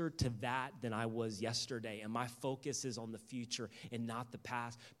closer to that than I was yesterday, and my focus is on the future and not the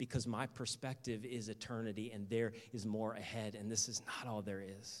past, because my perspective is eternity, and there is more ahead, and this is not all there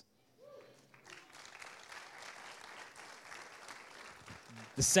is.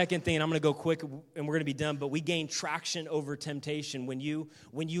 The second thing, and I'm going to go quick and we're going to be done, but we gain traction over temptation. When you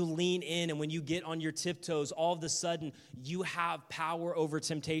lean in and when you get on your tiptoes, all of a sudden you have power over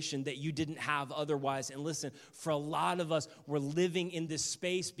temptation that you didn't have otherwise. And listen, for a lot of us, we're living in this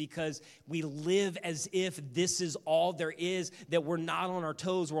space because we live as if this is all there is, that we're not on our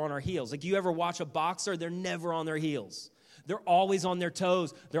toes, we're on our heels. Like you ever watch a boxer, they're never on their heels. They're always on their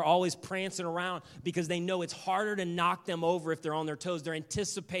toes. They're always prancing around because they know it's harder to knock them over if they're on their toes. They're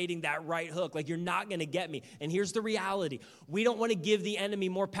anticipating that right hook, like you're not going to get me. And here's the reality. We don't want to give the enemy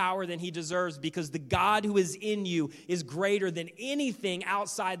more power than he deserves, because the God who is in you is greater than anything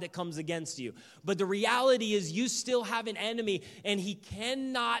outside that comes against you. But the reality is you still have an enemy, and he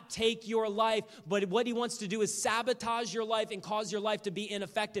cannot take your life, but what he wants to do is sabotage your life and cause your life to be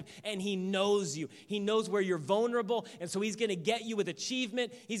ineffective, and he knows you. He knows where you're vulnerable, and so he's going to get you with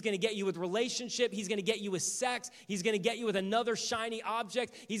achievement. He's going to get you with relationship. He's going to get you with sex. He's going to get you with another shiny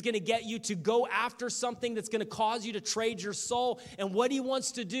object. He's going to get you to go after something that's going to cause you to trade your soul. And what he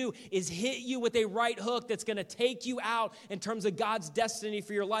wants to do is hit you with a right hook that's going to take you out in terms of God's destiny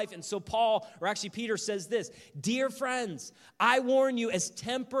for your life. And so Paul, or actually Peter, says this: dear friends, I warn you as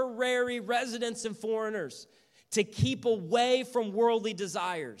temporary residents and foreigners to keep away from worldly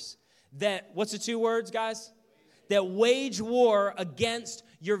desires. That, what's the two words, guys? That wage war against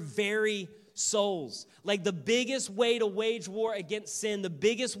your very souls. Like the biggest way to wage war against sin, the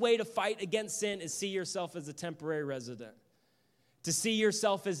biggest way to fight against sin is see yourself as a temporary resident. To see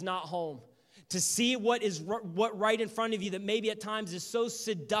yourself as not home. To see what right in front of you that maybe at times is so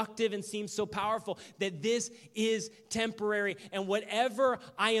seductive and seems so powerful, that this is temporary. And whatever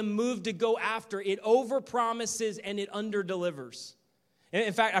I am moved to go after, it overpromises and it underdelivers.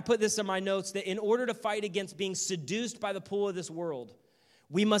 In fact, I put this in my notes, that in order to fight against being seduced by the pull of this world,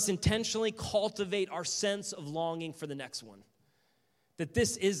 we must intentionally cultivate our sense of longing for the next one. That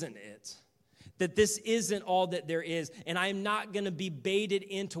this isn't it. That this isn't all that there is. And I'm not going to be baited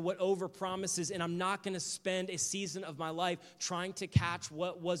into what overpromises, and I'm not going to spend a season of my life trying to catch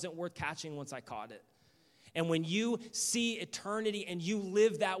what wasn't worth catching once I caught it. And when you see eternity and you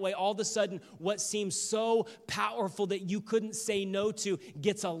live that way, all of a sudden what seems so powerful that you couldn't say no to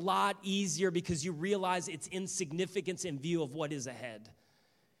gets a lot easier, because you realize its insignificance in view of what is ahead.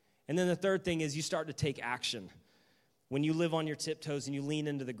 And then the third thing is you start to take action. When you live on your tiptoes and you lean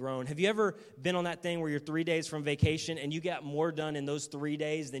into the groan. Have you ever been on that thing where you're 3 days from vacation and you got more done in those 3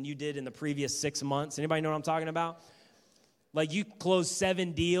 days than you did in the previous 6 months? Anybody know what I'm talking about? Like you closed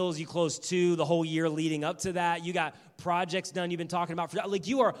 7 deals, you closed 2 the whole year leading up to that. You got projects done you've been talking about. Like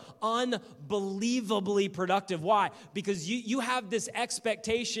you are unbelievably productive. Why? Because you have this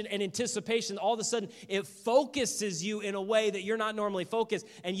expectation and anticipation. All of a sudden, it focuses you in a way that you're not normally focused,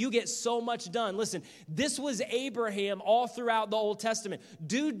 and you get so much done. Listen, this was Abraham all throughout the Old Testament.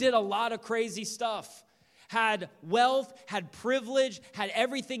 Dude did a lot of crazy stuff. had wealth, had privilege, had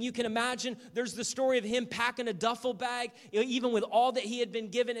everything you can imagine. There's the story of him packing a duffel bag, even with all that he had been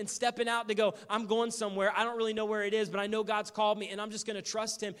given, and stepping out to go, I'm going somewhere. I don't really know where it is, but I know God's called me, and I'm just going to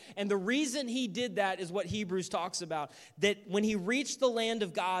trust him. And the reason he did that is what Hebrews talks about, that when he reached the land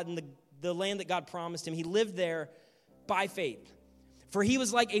of God and the land that God promised him, he lived there by faith. For he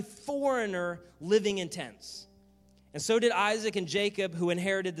was like a foreigner living in tents. And so did Isaac and Jacob, who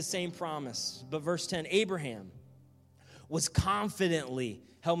inherited the same promise. But verse 10, Abraham was confidently,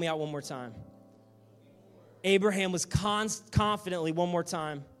 help me out one more time. Abraham was confidently, one more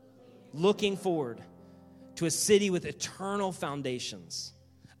time, looking forward to a city with eternal foundations,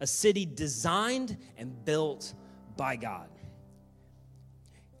 a city designed and built by God.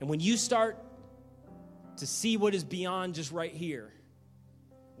 And when you start to see what is beyond just right here,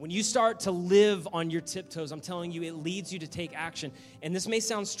 when you start to live on your tiptoes, I'm telling you, it leads you to take action. And this may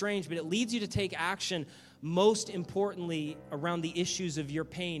sound strange, but it leads you to take action most importantly around the issues of your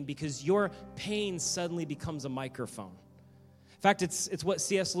pain, because your pain suddenly becomes a microphone. In fact, it's what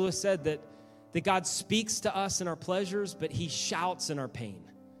C.S. Lewis said, that God speaks to us in our pleasures, but he shouts in our pain.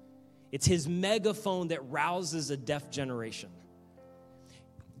 It's his megaphone that rouses a deaf generation.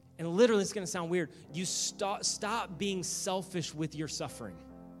 And literally, it's going to sound weird. You stop being selfish with your suffering.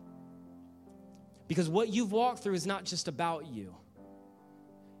 Because what you've walked through is not just about you.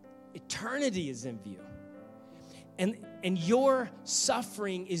 Eternity is in view. And your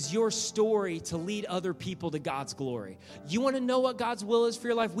suffering is your story to lead other people to God's glory. You want to know what God's will is for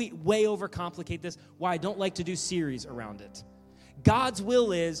your life? We way overcomplicate this. Why I don't like to do series around it. God's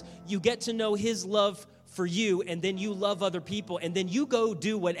will is you get to know his love for you, and then you love other people, and then you go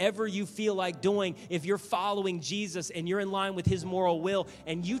do whatever you feel like doing if you're following Jesus and you're in line with his moral will,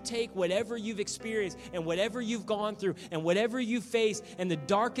 and you take whatever you've experienced and whatever you've gone through and whatever you face and the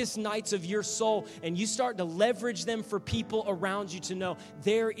darkest nights of your soul, and you start to leverage them for people around you to know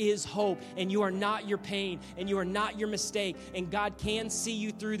there is hope, and you are not your pain, and you are not your mistake, and God can see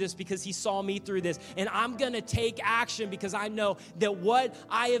you through this because he saw me through this, and I'm going to take action because I know that what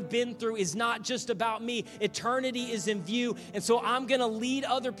I have been through is not just about me. Eternity is in view, and so I'm going to lead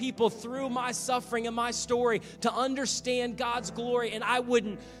other people through my suffering and my story to understand God's glory, and I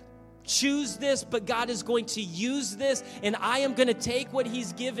wouldn't choose this, but God is going to use this, and I am going to take what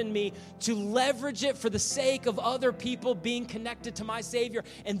he's given me to leverage it for the sake of other people being connected to my Savior,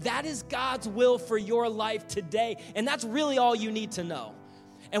 and that is God's will for your life today, and that's really all you need to know.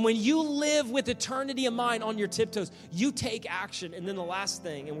 And when you live with eternity in mind on your tiptoes, you take action. And then the last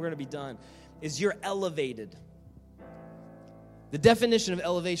thing, and we're going to be done, is you're elevated. The definition of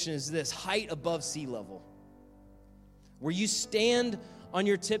elevation is this: height above sea level. Where you stand on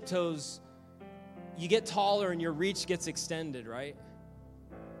your tiptoes, you get taller and your reach gets extended, right?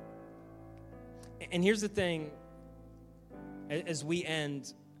 And here's the thing, as we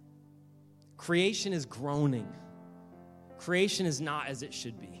end, creation is groaning. Creation is not as it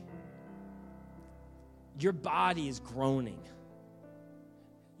should be. Your body is groaning.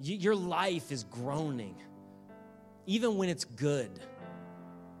 Your life is groaning, even when it's good,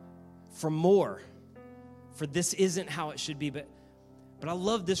 for more, for this isn't how it should be. But I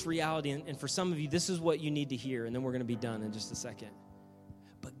love this reality, and for some of you, this is what you need to hear, and then we're going to be done in just a second.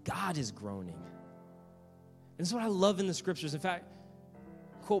 But God is groaning. And this is what I love in the scriptures. In fact,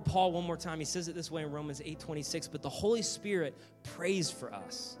 quote Paul one more time. He says it this way in Romans 8:26, but the Holy Spirit prays for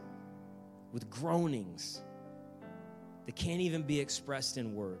us with groanings that can't even be expressed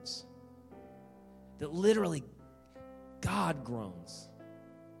in words. That literally God groans.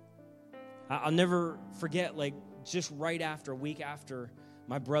 I'll never forget, like, just right after, a week after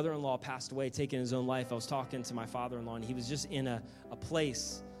my brother-in-law passed away, taking his own life, I was talking to my father-in-law, and he was just in a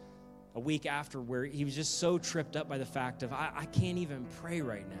place a week after where he was just so tripped up by the fact of, I can't even pray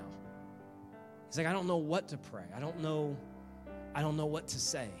right now. He's like, I don't know what to pray. I don't know what to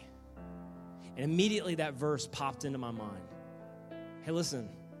say. And immediately that verse popped into my mind. Hey, listen,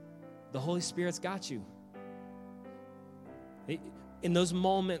 the Holy Spirit's got you. In those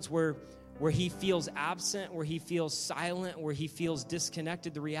moments where he feels absent, where he feels silent, where he feels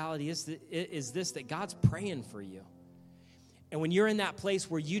disconnected, the reality is that God's praying for you. And when you're in that place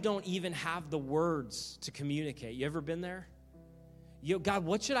where you don't even have the words to communicate, you ever been there? God,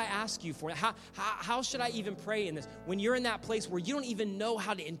 what should I ask you for? How should I even pray in this? When you're in that place where you don't even know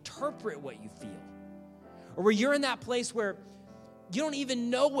how to interpret what you feel. Or where you're in that place where you don't even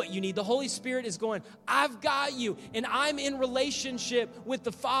know what you need. The Holy Spirit is going, I've got you, and I'm in relationship with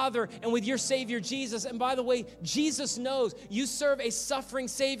the Father and with your Savior, Jesus. And by the way, Jesus knows you serve a suffering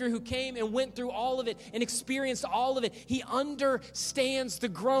Savior who came and went through all of it and experienced all of it. He understands the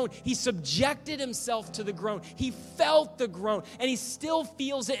groan. He subjected himself to the groan. He felt the groan, and he still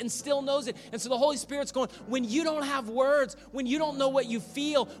feels it and still knows it. And so the Holy Spirit's going, when you don't have words, when you don't know what you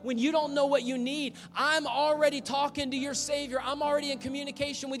feel, when you don't know what you need, I'm already talking to your Savior. I'm already in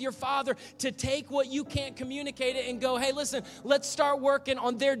communication with your Father to take what you can't communicate it and go, hey, listen, let's start working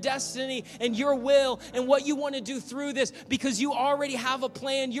on their destiny and your will and what you want to do through this, because you already have a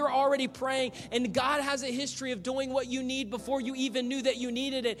plan. You're already praying, and God has a history of doing what you need before you even knew that you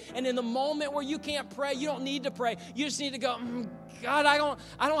needed it. And in the moment where you can't pray, you don't need to pray. You just need to go, God, I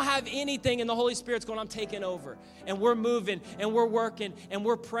don't have anything. And the Holy Spirit's going, I'm taking over. And we're moving and we're working and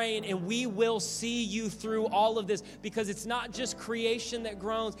we're praying, and we will see you through all of this, because it's not just creation that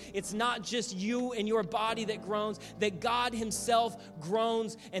groans. It's not just you and your body that groans, that God himself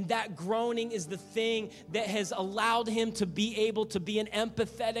groans, and that groaning is the thing that has allowed him to be able to be an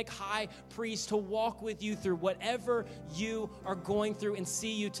empathetic high priest, to walk with you through whatever you are going through and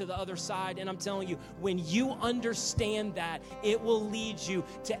see you to the other side. And I'm telling you, when you understand that, it will lead you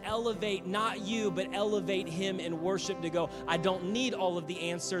to elevate not you, but elevate him in worship, to go, I don't need all of the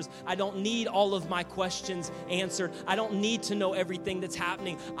answers. I don't need all of my questions answered. I don't need to know everything that's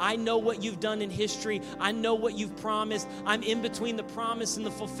happening. I know what you've done in history. I know what you've promised. I'm in between the promise and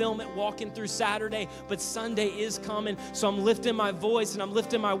the fulfillment, walking through Saturday, but Sunday is coming. So I'm lifting my voice, and I'm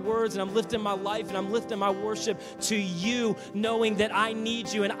lifting my words, and I'm lifting my life, and I'm lifting my worship to you, knowing that I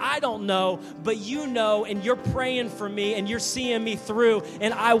need you. And I don't know, but you know, and you're praying for me, and you're seeing me through,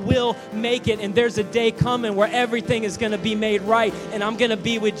 and I will make it. And there's a day coming where everything is going to be made right, and I'm going to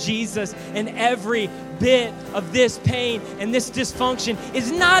be with Jesus, and every bit of this pain and this dysfunction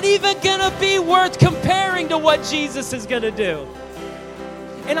is not even going to be worth comparing to what Jesus is going to do.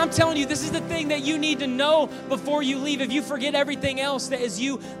 And I'm telling you, this is the thing that you need to know before you leave. If you forget everything else, that as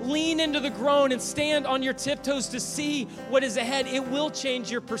you lean into the groan and stand on your tiptoes to see what is ahead, it will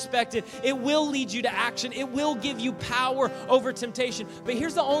change your perspective. It will lead you to action. It will give you power over temptation. But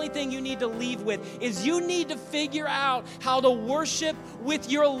here's the only thing you need to leave with, is you need to figure out how to worship with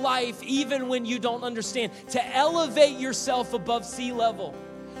your life even when you don't understand, to elevate yourself above sea level.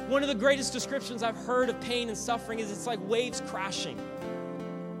 One of the greatest descriptions I've heard of pain and suffering is it's like waves crashing.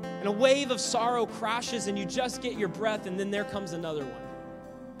 And a wave of sorrow crashes, and you just get your breath, and then there comes another one.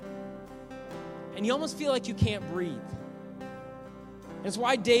 And you almost feel like you can't breathe. And it's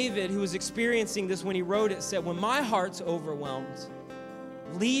why David, who was experiencing this when he wrote it, said, when my heart's overwhelmed,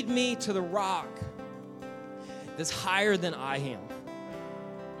 lead me to the rock that's higher than I am.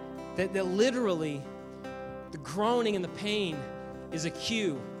 That literally, the groaning and the pain is a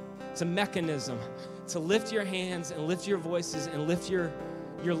cue. It's a mechanism to lift your hands and lift your voices and lift your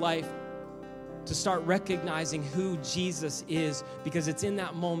life, to start recognizing who Jesus is, because it's in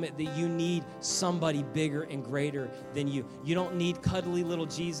that moment that you need somebody bigger and greater than you. You don't need cuddly little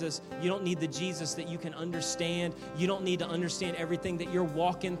Jesus. You don't need the Jesus that you can understand. You don't need to understand everything that you're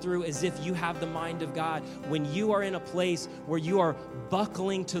walking through as if you have the mind of God. When you are in a place where you are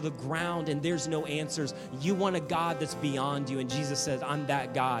buckling to the ground and there's no answers, you want a God that's beyond you. And Jesus says, I'm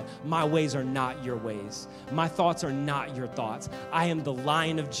that God. My ways are not your ways. My thoughts are not your thoughts. I am the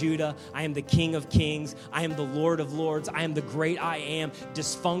Lion of Judah. I am the King of Kings. I am the Lord of Lords. I am the great I am.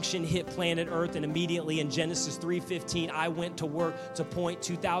 Dysfunction hit planet Earth, and immediately in Genesis 3:15, I went to work to point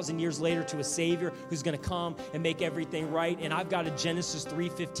 2,000 years later to a Savior who's going to come and make everything right. And I've got a Genesis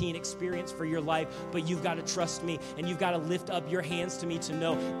 3:15 experience for your life, but you've got to trust me, and you've got to lift up your hands to me to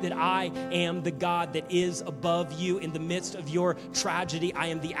know that I am the God that is above you in the midst of your tragedy. I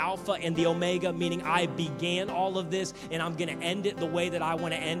am the Alpha and the Omega, meaning I began all of this, and I'm going to end it the way that I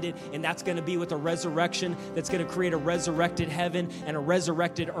want to end it, and that's going to be with a resurrection that's going to create a resurrected heaven and a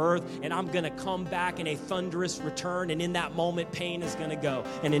resurrected earth, and I'm going to come back in a thunderous return, and in that moment, pain is going to go,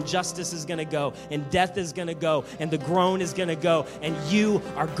 and injustice is going to go, and death is going to go, and the groan is going to go, and you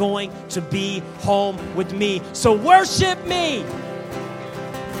are going to be home with me. So worship me!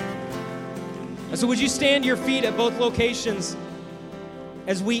 And so would you stand to your feet at both locations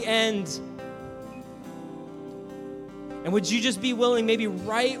as we end? And would you just be willing, maybe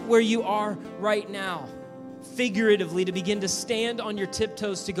right where you are right now, figuratively, to begin to stand on your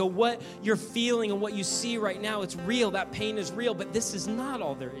tiptoes, to go, what you're feeling and what you see right now, it's real. That pain is real, but this is not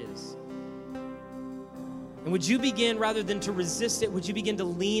all there is. And would you begin, rather than to resist it, would you begin to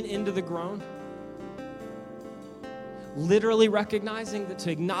lean into the groan? Literally recognizing that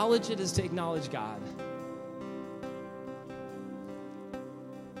to acknowledge it is to acknowledge God.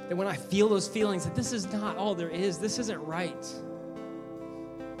 That when I feel those feelings, that this is not all there is. This isn't right.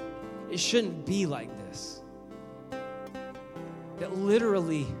 It shouldn't be like this. That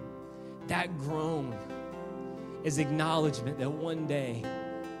literally, that groan is acknowledgement that one day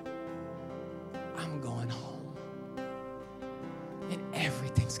I'm going home and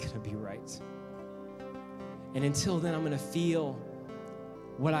everything's going to be right. And until then, I'm going to feel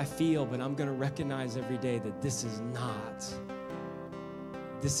what I feel, but I'm going to recognize every day that this is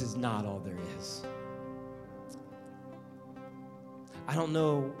not all there is. I don't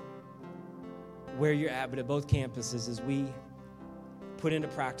know where you're at, but at both campuses, as we put into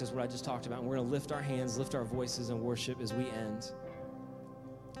practice what I just talked about, and we're going to lift our hands, lift our voices in worship as we end.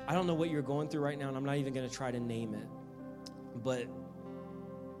 I don't know what you're going through right now, and I'm not even going to try to name it, but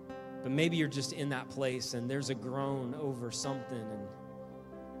maybe you're just in that place, and there's a groan over something,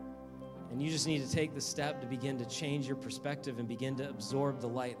 and you just need to take the step to begin to change your perspective and begin to absorb the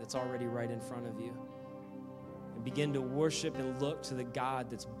light that's already right in front of you. And begin to worship and look to the God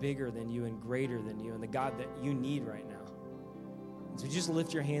that's bigger than you and greater than you and the God that you need right now. So just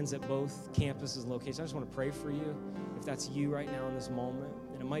lift your hands at both campuses and locations. I just want to pray for you if that's you right now in this moment.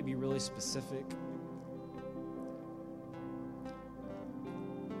 And it might be really specific.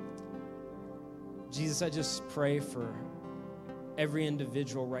 Jesus, I just pray for every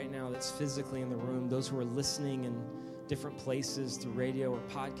individual right now that's physically in the room, those who are listening in different places through radio or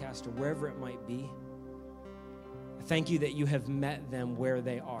podcast or wherever it might be. I thank you that you have met them where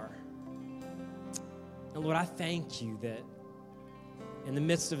they are. And Lord, I thank you that in the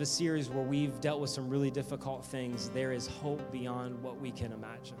midst of a series where we've dealt with some really difficult things, there is hope beyond what we can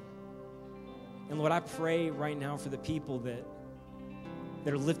imagine. And Lord, I pray right now for the people that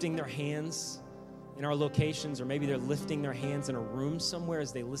are lifting their hands in our locations, or maybe they're lifting their hands in a room somewhere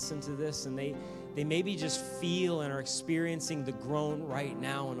as they listen to this, and they maybe just feel and are experiencing the groan right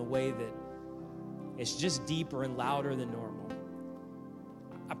now in a way that it's just deeper and louder than normal.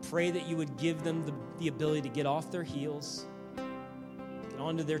 I pray that you would give them the ability to get off their heels, get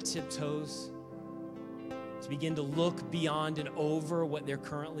onto their tiptoes, to begin to look beyond and over what they're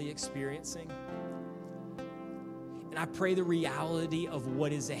currently experiencing. And I pray the reality of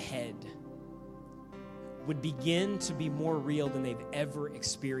what is ahead would begin to be more real than they've ever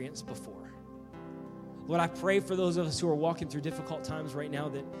experienced before. Lord, I pray for those of us who are walking through difficult times right now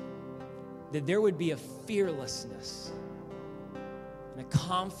that there would be a fearlessness and a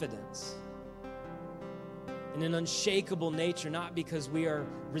confidence and an unshakable nature, not because we are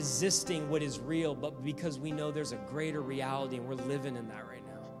resisting what is real, but because we know there's a greater reality and we're living in that right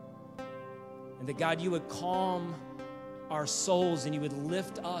now. And that, God, you would calm our souls and you would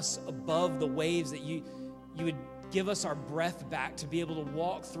lift us above the waves, that you would give us our breath back to be able to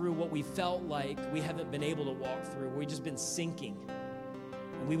walk through what we felt like we haven't been able to walk through, where we've just been sinking.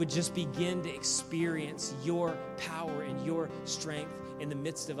 And we would just begin to experience your power and your strength in the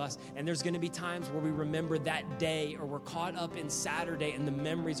midst of us. And there's going to be times where we remember that day, or we're caught up in Saturday and the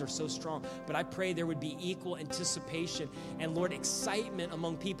memories are so strong. But I pray there would be equal anticipation and, Lord, excitement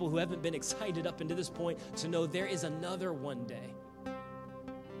among people who haven't been excited up until this point to know there is another one day.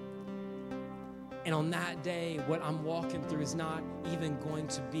 And on that day, what I'm walking through is not even going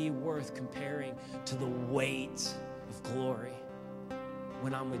to be worth comparing to the weight of glory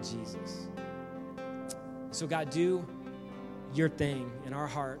when I'm with Jesus. So God, do your thing in our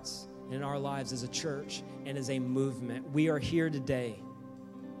hearts and in our lives as a church and as a movement. We are here today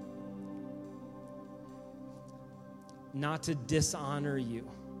not to dishonor you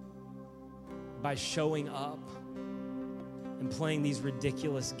by showing up and playing these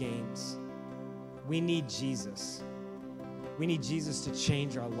ridiculous games. We need Jesus. We need Jesus to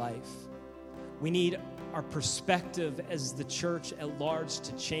change our life. We need our perspective as the church at large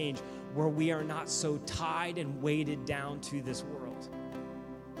to change, where we are not so tied and weighted down to this world.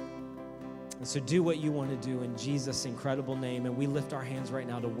 And so do what you want to do in Jesus' incredible name, and we lift our hands right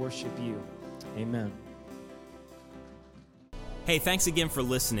now to worship you. Amen. Hey, thanks again for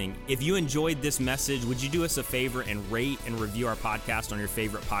listening. If you enjoyed this message, would you do us a favor and rate and review our podcast on your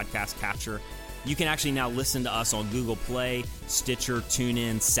favorite podcast catcher? You can actually now listen to us on Google Play, Stitcher,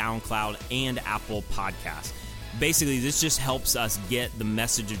 TuneIn, SoundCloud, and Apple Podcasts. Basically, this just helps us get the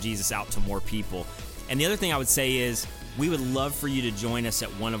message of Jesus out to more people. And the other thing I would say is, we would love for you to join us at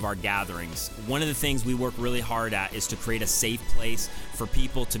one of our gatherings. One of the things we work really hard at is to create a safe place for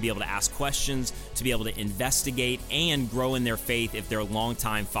people to be able to ask questions, to be able to investigate, and grow in their faith if they're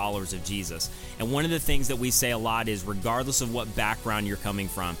longtime followers of Jesus. And one of the things that we say a lot is, regardless of what background you're coming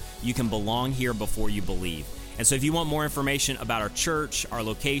from, you can belong here before you believe. And so if you want more information about our church, our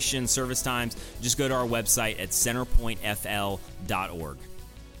location, service times, just go to our website at centerpointfl.org.